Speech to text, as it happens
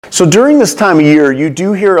So during this time of year, you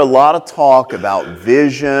do hear a lot of talk about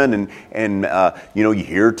vision and you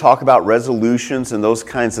hear talk about resolutions and those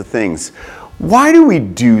kinds of things. Why do we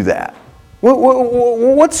do that?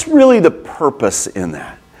 What's really the purpose in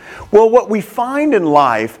that? Well, what we find in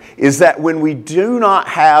life is that when we do not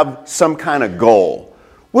have some kind of goal,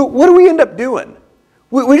 what do we end up doing?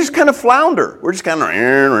 We just kind of flounder. We're just kind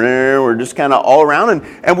of all around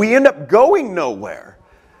and we end up going nowhere.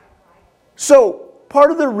 So part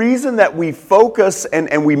of the reason that we focus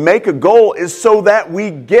and we make a goal is so that we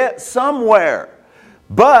get somewhere.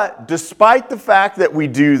 But despite the fact that we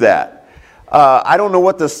do that, I don't know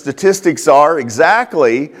what the statistics are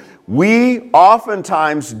exactly, we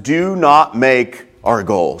oftentimes do not make our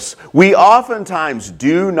goals. We oftentimes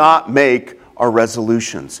do not make our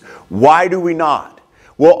resolutions. Why do we not?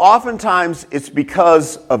 Well, oftentimes it's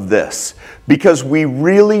because of this. Because we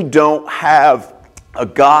really don't have a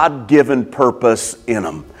God-given purpose in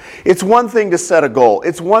them. It's one thing to set a goal.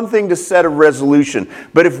 It's one thing to set a resolution.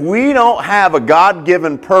 But if we don't have a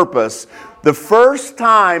God-given purpose, the first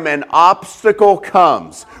time an obstacle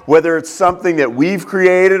comes, whether it's something that we've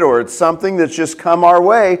created or it's something that's just come our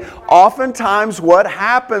way, oftentimes what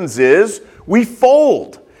happens is we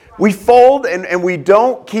fold. We fold and we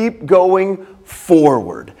don't keep going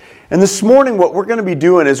forward. And this morning what we're going to be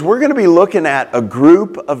doing is we're going to be looking at a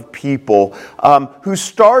group of people who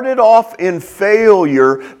started off in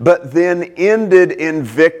failure but then ended in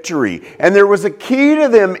victory. And there was a key to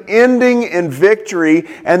them ending in victory,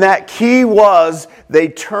 and that key was they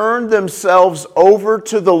turned themselves over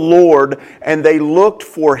to the Lord and they looked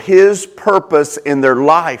for His purpose in their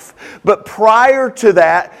life. But prior to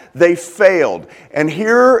that, they failed. And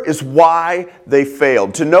here is why they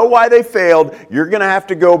failed. To know why they failed, you're going to have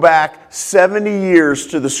to go back 70 years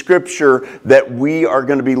to the scripture that we are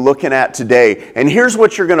going to be looking at today. And here's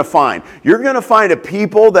what you're going to find. You're going to find a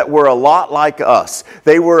people that were a lot like us.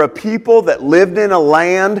 They were a people that lived in a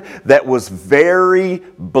land that was very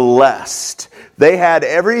blessed. They had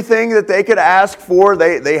everything that they could ask for.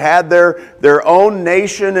 They had their own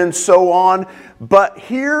nation and so on. But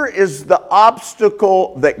here is the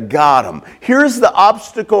obstacle that got them. Here's the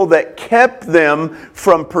obstacle that kept them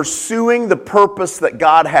from pursuing the purpose that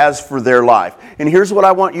God has for their life. And here's what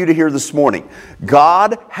I want you to hear this morning.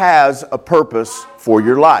 God has a purpose for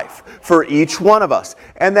your life, for each one of us.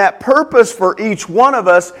 And that purpose for each one of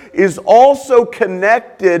us is also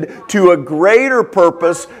connected to a greater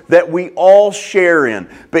purpose that we all share in.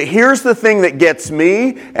 But here's the thing that gets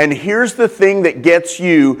me, and here's the thing that gets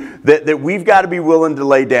you, that we've got to be willing to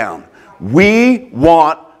lay down. We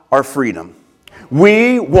want our freedom.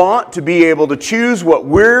 We want to be able to choose what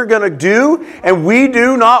we're going to do, and we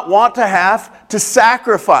do not want to have to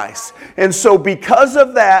sacrifice. And so because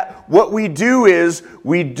of that, what we do is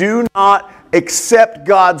we do not accept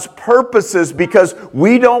God's purposes because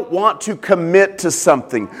we don't want to commit to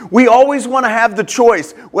something. We always want to have the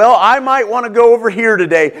choice. Well, I might want to go over here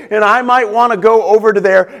today, and I might want to go over to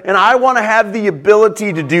there, and I want to have the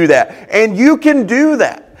ability to do that. And you can do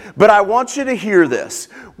that. But I want you to hear this.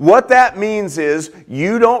 What that means is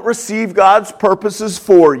you don't receive God's purposes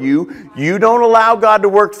for you. You don't allow God to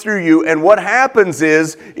work through you. And what happens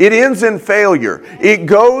is it ends in failure. It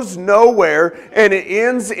goes nowhere, and it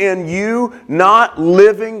ends in you not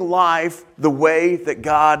living life the way that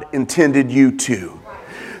God intended you to.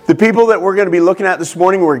 The people that we're going to be looking at this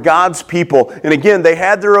morning were God's people. And again, they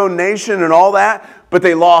had their own nation and all that, but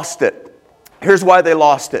they lost it. Here's why they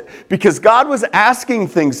lost it. Because God was asking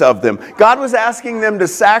things of them. God was asking them to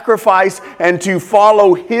sacrifice and to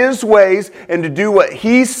follow His ways and to do what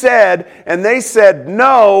He said. And they said,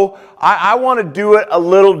 no, I want to do it a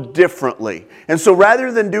little differently. And so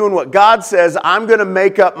rather than doing what God says, I'm going to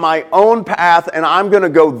make up my own path and I'm going to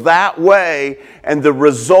go that way. And the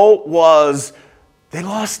result was they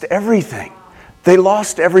lost everything. They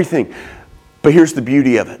lost everything. But here's the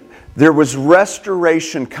beauty of it. There was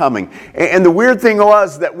restoration coming. And the weird thing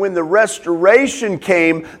was that when the restoration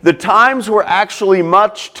came, the times were actually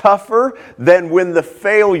much tougher than when the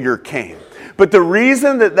failure came. But the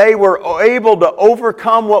reason that they were able to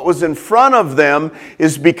overcome what was in front of them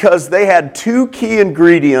is because they had two key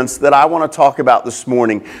ingredients that I want to talk about this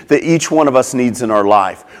morning that each one of us needs in our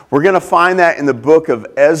life. We're going to find that in the book of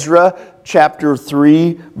Ezra, chapter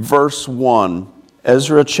 3, verse 1.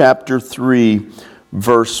 Ezra, chapter 3,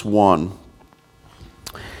 verse 1.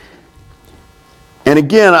 And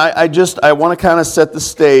again, I want to kind of set the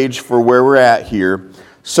stage for where we're at here.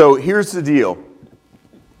 So here's the deal.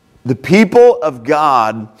 The people of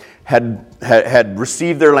God had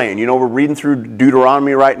received their land. You know, we're reading through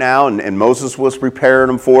Deuteronomy right now, and Moses was preparing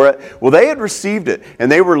them for it. Well, they had received it, and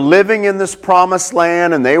they were living in this promised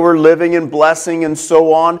land, and they were living in blessing and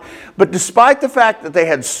so on. But despite the fact that they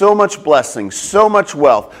had so much blessing, so much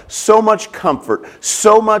wealth, so much comfort,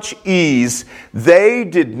 so much ease, they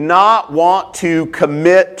did not want to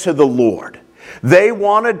commit to the Lord. They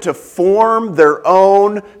wanted to form their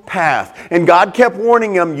own path. And God kept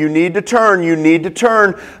warning them, you need to turn, you need to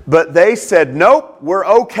turn. But they said, nope, we're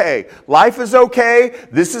okay. Life is okay.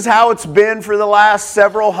 This is how it's been for the last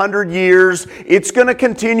several hundred years. It's going to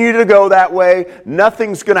continue to go that way.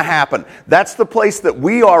 Nothing's going to happen. That's the place that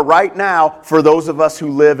we are right now for those of us who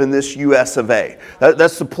live in this U.S. of A.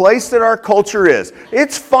 That's the place that our culture is.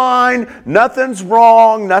 It's fine. Nothing's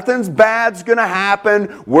wrong. Nothing's bad's going to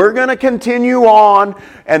happen. We're going to continue on.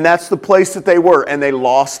 And that's the place that they were. And they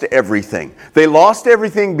lost everything. They lost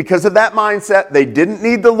everything because of that mindset. They didn't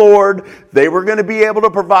need the Lord. They were going to be able to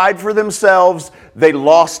provide for themselves. They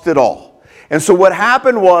lost it all. And so what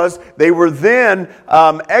happened was they were then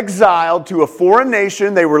exiled to a foreign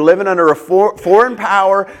nation. They were living under a foreign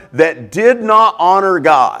power that did not honor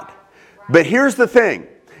God. But here's the thing.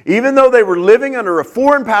 Even though they were living under a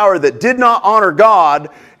foreign power that did not honor God,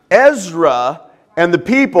 Ezra and the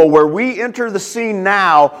people where we enter the scene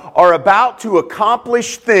now are about to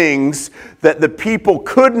accomplish things that the people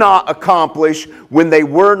could not accomplish when they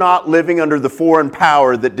were not living under the foreign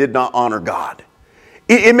power that did not honor God.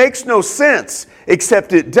 It makes no sense,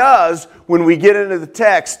 except it does when we get into the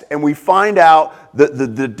text and we find out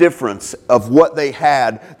the difference of what they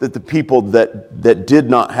had that the people that did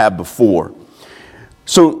not have before.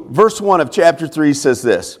 So verse 1 of chapter 3 says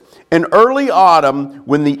this. In early autumn,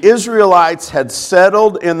 when the Israelites had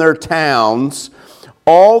settled in their towns,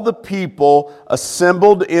 all the people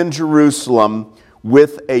assembled in Jerusalem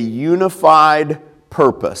with a unified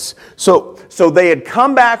purpose. So they had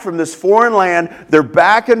come back from this foreign land. They're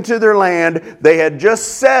back into their land. They had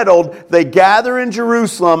just settled. They gather in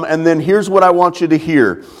Jerusalem. And then here's what I want you to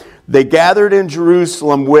hear. They gathered in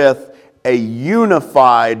Jerusalem with a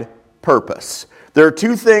unified purpose. There are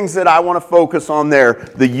two things that I want to focus on there,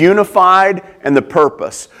 the unified and the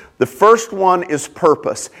purpose. The first one is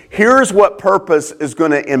purpose. Here's what purpose is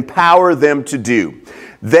going to empower them to do.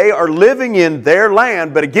 They are living in their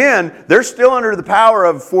land, but again, they're still under the power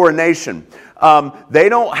of a foreign nation. They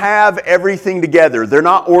don't have everything together. They're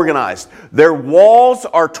not organized. Their walls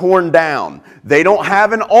are torn down. They don't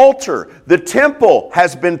have an altar. The temple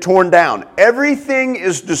has been torn down. Everything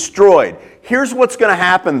is destroyed. Here's what's going to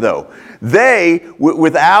happen though. They,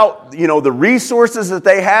 without the resources that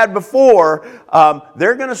they had before,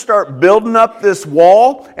 they're going to start building up this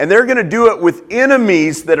wall, and they're going to do it with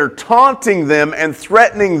enemies that are taunting them and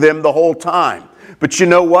threatening them the whole time. But you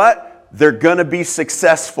know what? They're going to be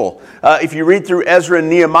successful. If you read through Ezra and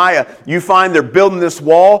Nehemiah, you find they're building this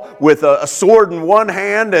wall with a sword in one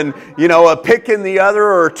hand and, a pick in the other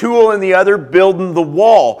or a tool in the other, building the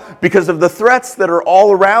wall because of the threats that are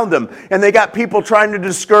all around them. And they got people trying to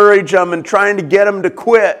discourage them and trying to get them to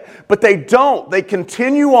quit. But they don't. They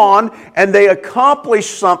continue on and they accomplish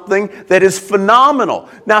something that is phenomenal.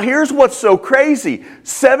 Now, here's what's so crazy.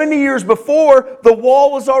 70 years before, the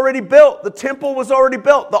wall was already built. The temple was already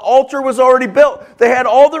built. The altar was already built. They had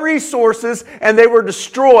all the resources and they were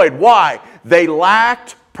destroyed. Why? They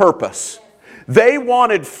lacked purpose. They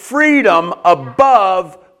wanted freedom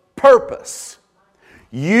above purpose.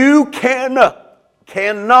 You cannot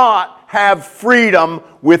have freedom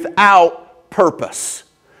without purpose.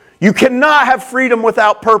 You cannot have freedom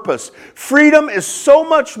without purpose. Freedom is so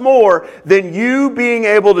much more than you being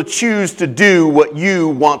able to choose to do what you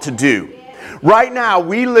want to do. Right now,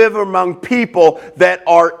 we live among people that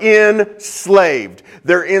are enslaved.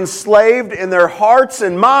 They're enslaved in their hearts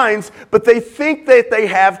and minds, but they think that they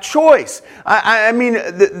have choice. I mean,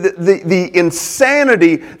 the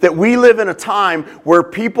insanity that we live in a time where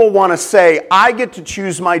people want to say, I get to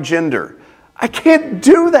choose my gender. I can't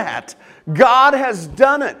do that. God has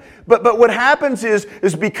done it. But what happens is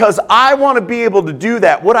because I want to be able to do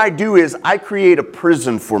that, what I do is I create a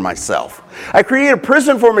prison for myself. I create a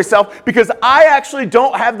prison for myself because I actually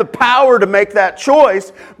don't have the power to make that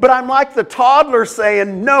choice, but I'm like the toddler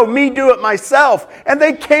saying, no, me do it myself. And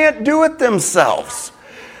they can't do it themselves.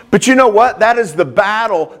 But you know what? That is the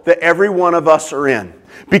battle that every one of us are in.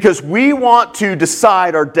 Because we want to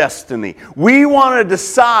decide our destiny. We want to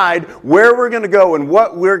decide where we're going to go and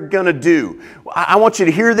what we're going to do. I want you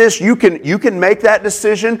to hear this. You can make that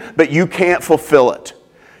decision, but you can't fulfill it.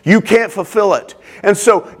 You can't fulfill it. And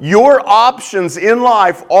so your options in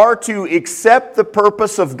life are to accept the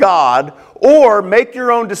purpose of God or make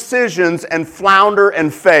your own decisions and flounder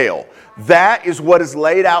and fail. That is what is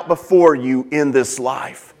laid out before you in this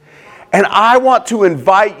life. And I want to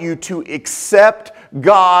invite you to accept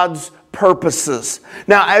God's purposes.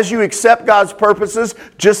 Now, as you accept God's purposes,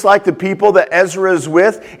 just like the people that Ezra is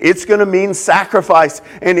with, it's going to mean sacrifice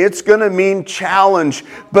and it's going to mean challenge,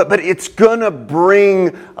 but it's going to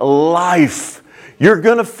bring life. You're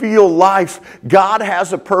going to feel life. God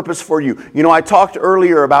has a purpose for you. You know, I talked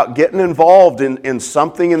earlier about getting involved in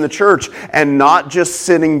something in the church and not just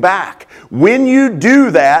sitting back. When you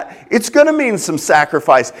do that, it's going to mean some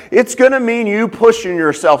sacrifice. It's going to mean you pushing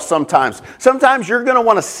yourself sometimes. Sometimes you're going to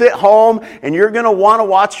want to sit home and you're going to want to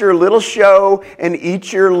watch your little show and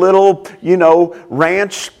eat your little,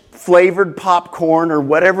 ranch flavored popcorn or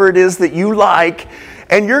whatever it is that you like.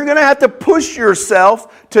 And you're going to have to push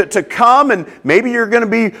yourself to come, and maybe you're going to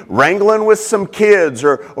be wrangling with some kids,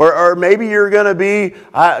 or maybe you're going to be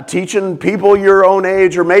teaching people your own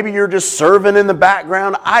age, or maybe you're just serving in the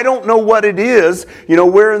background. I don't know what it is.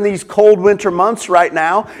 We're in these cold winter months right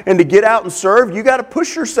now, and to get out and serve, you got to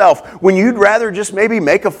push yourself when you'd rather just maybe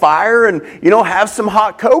make a fire and, have some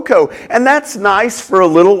hot cocoa. And that's nice for a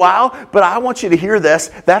little while, but I want you to hear this.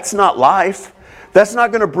 That's not life. That's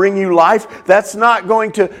not going to bring you life. That's not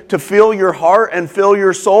going to fill your heart and fill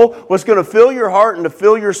your soul. What's going to fill your heart and to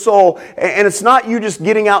fill your soul, and it's not you just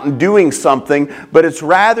getting out and doing something, but it's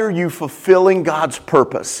rather you fulfilling God's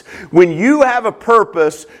purpose. When you have a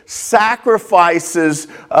purpose, sacrifices,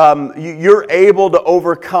 you're able to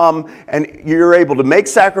overcome, and you're able to make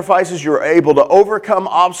sacrifices, you're able to overcome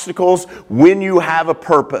obstacles when you have a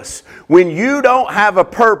purpose. When you don't have a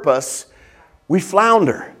purpose, we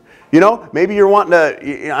flounder. Maybe you're wanting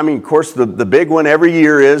to, of course, the big one every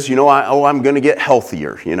year is, I'm going to get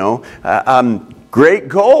healthier, great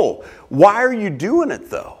goal. Why are you doing it,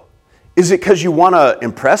 though? Is it because you want to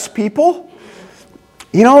impress people?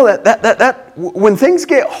 That when things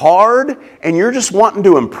get hard and you're just wanting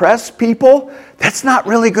to impress people, that's not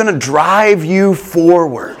really going to drive you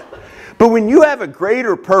forward. But when you have a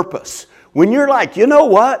greater purpose, when you're like, you know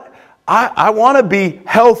what? I want to be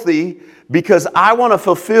healthy because I want to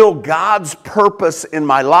fulfill God's purpose in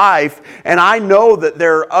my life, and I know that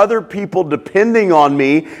there are other people depending on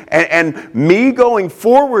me, and me going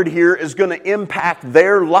forward here is going to impact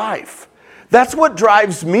their life. That's what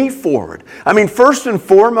drives me forward. First and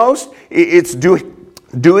foremost, it's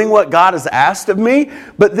doing what God has asked of me,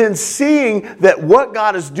 but then seeing that what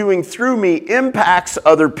God is doing through me impacts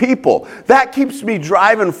other people. That keeps me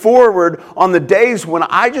driving forward on the days when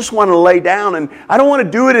I just want to lay down and I don't want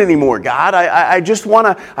to do it anymore, God. I just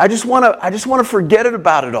want to forget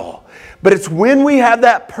about it all. But it's when we have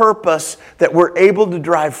that purpose that we're able to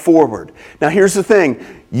drive forward. Now here's the thing.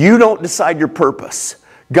 You don't decide your purpose.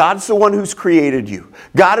 God's the one who's created you.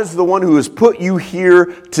 God is the one who has put you here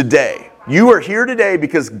today. You are here today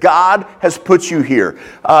because God has put you here.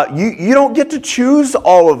 You don't get to choose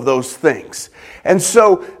all of those things. And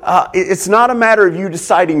so it's not a matter of you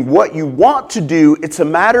deciding what you want to do. It's a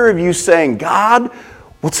matter of you saying, God,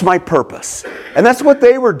 what's my purpose? And that's what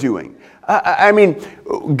they were doing.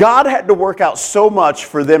 God had to work out so much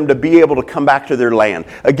for them to be able to come back to their land.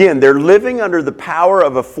 Again, they're living under the power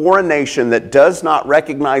of a foreign nation that does not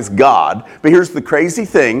recognize God. But here's the crazy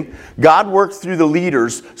thing. God worked through the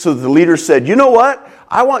leaders, so the leaders said, you know what?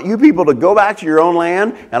 I want you people to go back to your own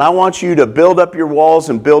land, and I want you to build up your walls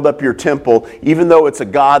and build up your temple, even though it's a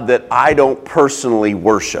God that I don't personally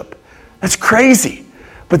worship. That's crazy.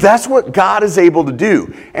 But that's what God is able to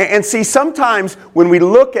do. And see, sometimes when we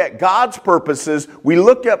look at God's purposes, we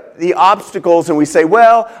look at the obstacles and we say,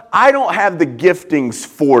 well, I don't have the giftings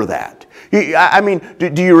for that.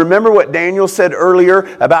 Do you remember what Daniel said earlier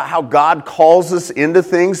about how God calls us into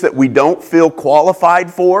things that we don't feel qualified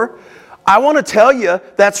for? I want to tell you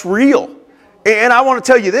that's real. And I want to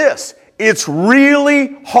tell you this. It's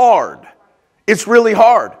really hard. It's really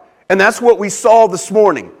hard. And that's what we saw this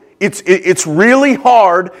morning. It's really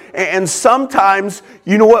hard, and sometimes,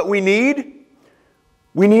 you know what we need?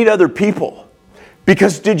 We need other people.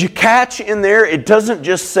 Because did you catch in there, it doesn't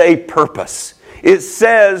just say purpose. It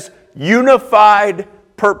says unified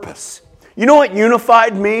purpose. You know what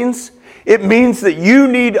unified means? It means that you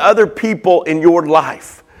need other people in your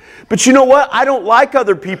life. But you know what? I don't like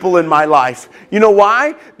other people in my life. You know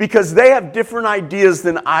why? Because they have different ideas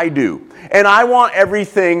than I do. And I want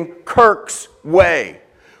everything Kirk's way.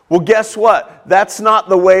 Well, guess what? That's not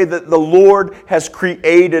the way that the Lord has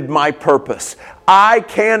created my purpose. I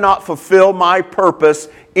cannot fulfill my purpose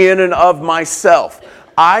in and of myself.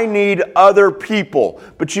 I need other people.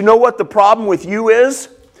 But you know what the problem with you is?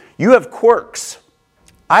 You have quirks.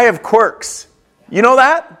 I have quirks. You know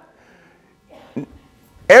that?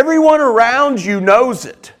 Everyone around you knows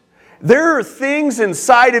it. There are things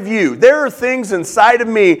inside of you, there are things inside of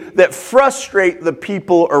me that frustrate the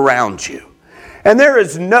people around you. And there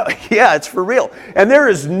is it's for real. And there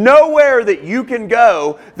is nowhere that you can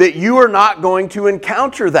go that you are not going to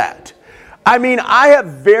encounter that. I mean, I have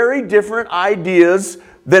very different ideas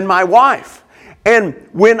than my wife. And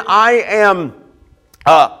when I am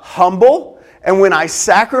humble and when I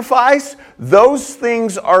sacrifice, those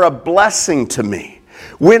things are a blessing to me.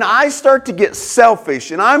 When I start to get selfish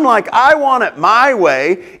and I'm like, I want it my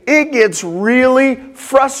way, it gets really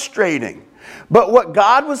frustrating. But what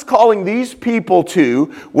God was calling these people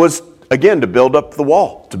to was, again, to build up the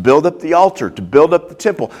wall, to build up the altar, to build up the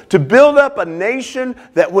temple, to build up a nation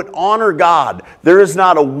that would honor God. There is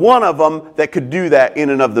not a one of them that could do that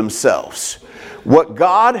in and of themselves. What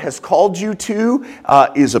God has called you to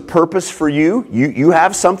is a purpose for you. You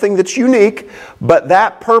have something that's unique, but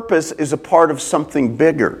that purpose is a part of something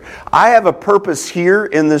bigger. I have a purpose here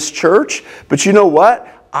in this church, but you know what?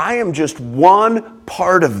 I am just one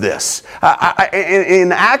part of this.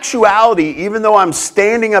 In actuality, even though I'm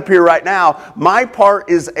standing up here right now, my part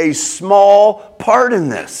is a small part in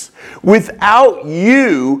this. Without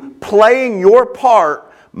you playing your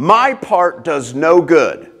part, my part does no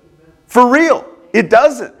good. For real, it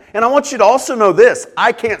doesn't. And I want you to also know this,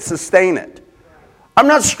 I can't sustain it. I'm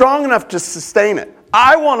not strong enough to sustain it.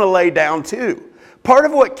 I want to lay down too. Part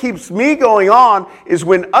of what keeps me going on is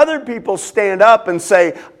when other people stand up and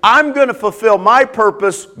say, I'm going to fulfill my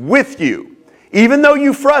purpose with you. Even though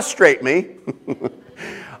you frustrate me,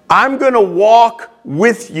 I'm going to walk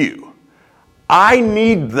with you. I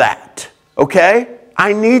need that, okay?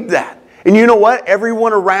 I need that. And you know what?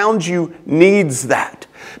 Everyone around you needs that.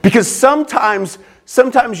 Because sometimes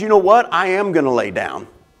you know what? I am going to lay down.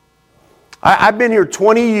 I've been here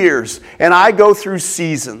 20 years and I go through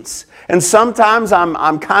seasons. And sometimes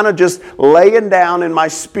I'm kind of just laying down in my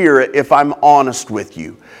spirit if I'm honest with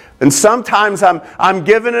you. And sometimes I'm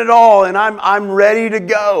giving it all and I'm ready to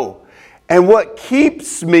go. And what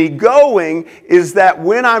keeps me going is that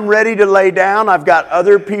when I'm ready to lay down, I've got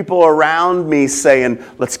other people around me saying,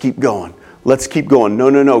 let's keep going. Let's keep going.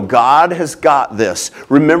 No. God has got this.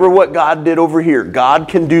 Remember what God did over here. God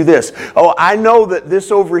can do this. Oh, I know that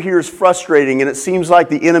this over here is frustrating and it seems like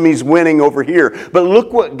the enemy's winning over here. But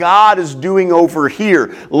look what God is doing over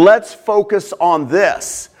here. Let's focus on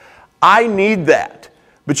this. I need that.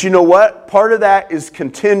 But you know what? Part of that is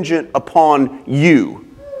contingent upon you.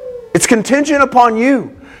 It's contingent upon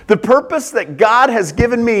you. The purpose that God has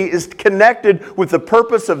given me is connected with the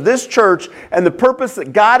purpose of this church, and the purpose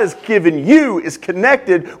that God has given you is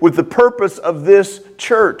connected with the purpose of this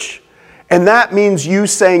church. And that means you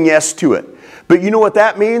saying yes to it. But you know what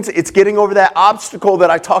that means? It's getting over that obstacle that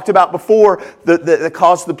I talked about before that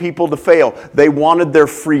caused the people to fail. They wanted their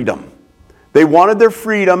freedom. They wanted their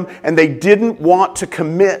freedom, and they didn't want to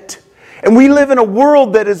commit. And we live in a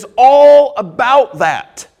world that is all about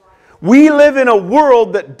that. We live in a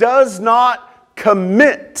world that does not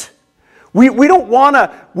commit. We don't want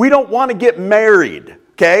to get married,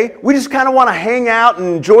 okay? We just kind of want to hang out and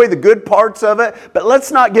enjoy the good parts of it, but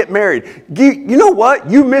let's not get married. You know what?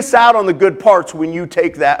 You miss out on the good parts when you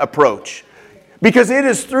take that approach. Because it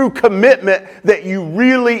is through commitment that you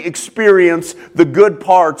really experience the good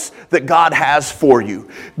parts that God has for you.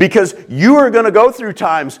 Because you are going to go through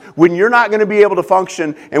times when you're not going to be able to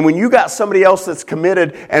function, and when you got somebody else that's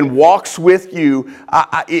committed and walks with you,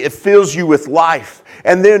 it fills you with life.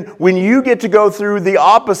 And then when you get to go through the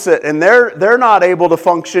opposite and they're not able to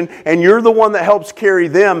function and you're the one that helps carry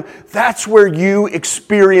them, that's where you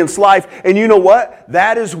experience life. And you know what?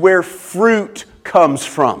 That is where fruit comes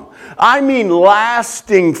from. I mean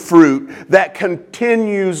lasting fruit that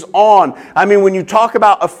continues on. I mean, when you talk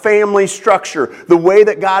about a family structure, the way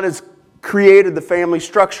that God has created the family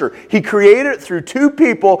structure, He created it through two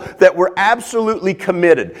people that were absolutely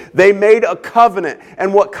committed. They made a covenant,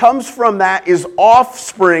 and what comes from that is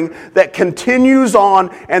offspring that continues on,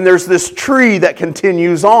 and there's this tree that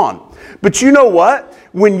continues on. But you know what?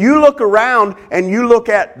 When you look around and you look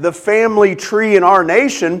at the family tree in our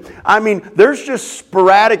nation, I mean, there's just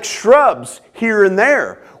sporadic shrubs here and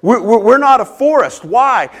there. We're not a forest.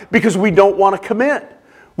 Why? Because we don't want to commit.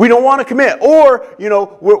 We don't want to commit. Or, you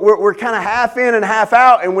know, we're kind of half in and half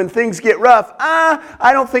out, and when things get rough,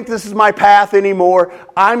 I don't think this is my path anymore.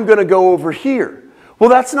 I'm going to go over here. Well,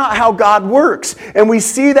 that's not how God works. And we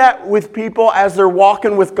see that with people as they're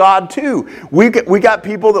walking with God too. We got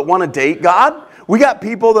people that want to date God. We got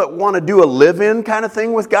people that want to do a live-in kind of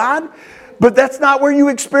thing with God. But that's not where you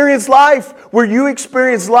experience life. Where you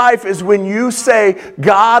experience life is when you say,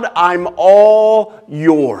 God, I'm all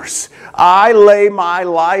yours. I lay my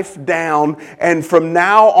life down, and from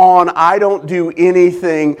now on, I don't do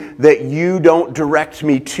anything that you don't direct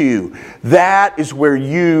me to. That is where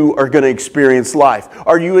you are going to experience life.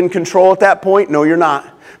 Are you in control at that point? No, you're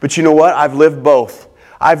not. But you know what? I've lived both.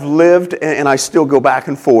 I've lived, and I still go back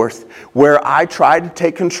and forth, where I tried to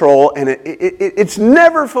take control, and it's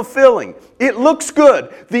never fulfilling. It looks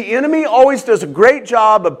good. The enemy always does a great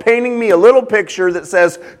job of painting me a little picture that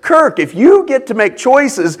says, Kirk, if you get to make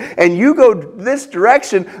choices and you go this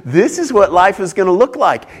direction, this is what life is going to look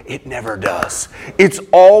like. It never does. It's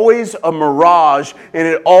always a mirage, and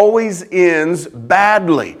it always ends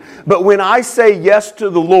badly. But when I say yes to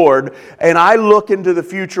the Lord, and I look into the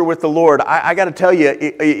future with the Lord, I got to tell you,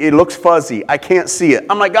 it looks fuzzy. I can't see it.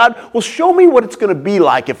 I'm like, God, well, show me what it's going to be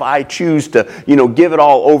like if I choose to, give it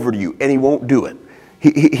all over to you. And He won't do it.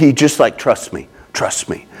 He just like, trust me.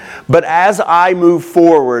 But as I move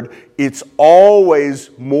forward, it's always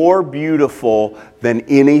more beautiful than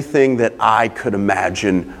anything that I could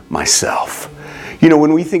imagine myself.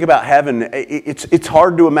 When we think about heaven, it's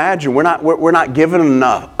hard to imagine. We're not given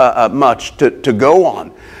enough much to go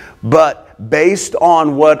on. But based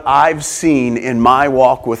on what I've seen in my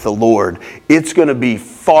walk with the Lord, it's going to be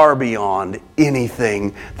far beyond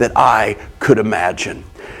anything that I could imagine.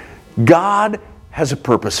 God has a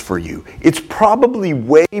purpose for you. It's probably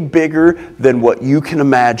way bigger than what you can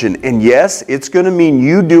imagine. And yes, it's going to mean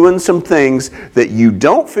you doing some things that you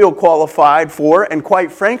don't feel qualified for, and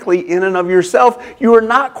quite frankly, in and of yourself, you are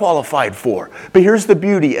not qualified for. But here's the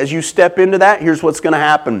beauty. As you step into that, here's what's going to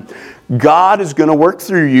happen. God is going to work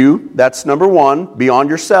through you. That's number one, beyond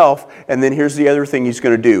yourself. And then here's the other thing He's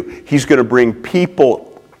going to do. He's going to bring people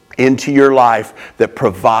into your life that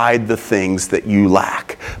provide the things that you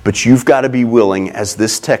lack. But you've got to be willing, as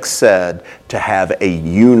this text said, to have a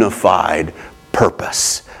unified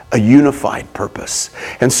purpose. A unified purpose.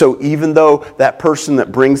 And so even though that person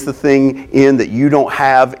that brings the thing in that you don't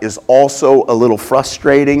have is also a little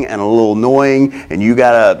frustrating and a little annoying, and you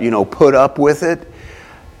got to, put up with it,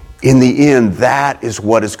 in the end, that is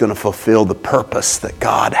what is going to fulfill the purpose that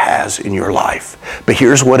God has in your life. But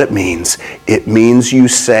here's what it means. It means you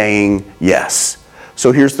saying yes.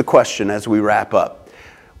 So here's the question as we wrap up.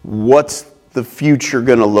 What's the future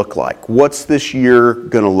going to look like? What's this year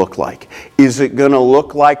going to look like? Is it going to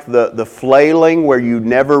look like the flailing where you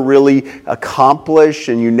never really accomplish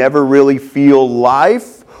and you never really feel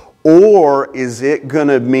life? Or is it going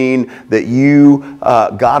to mean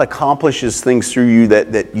that God accomplishes things through you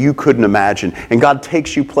that you couldn't imagine? And God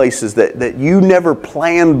takes you places that you never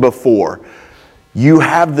planned before. You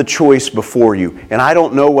have the choice before you. And I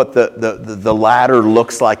don't know what the ladder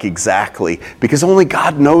looks like exactly, because only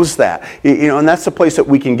God knows that. And that's the place that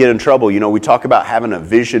we can get in trouble. We talk about having a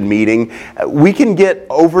vision meeting. We can get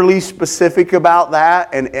overly specific about that,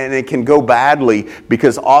 and it can go badly,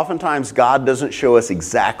 because oftentimes God doesn't show us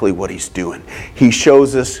exactly what He's doing. He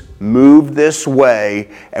shows us, move this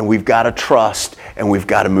way, and we've got to trust, and we've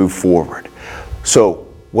got to move forward. So,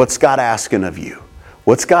 what's God asking of you?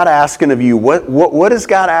 What's God asking of you? What is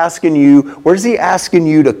God asking you? Where is He asking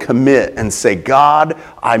you to commit and say, God,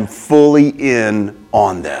 I'm fully in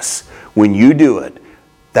on this? When you do it,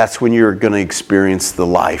 that's when you're going to experience the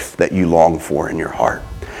life that you long for in your heart.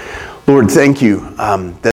 Lord, thank you that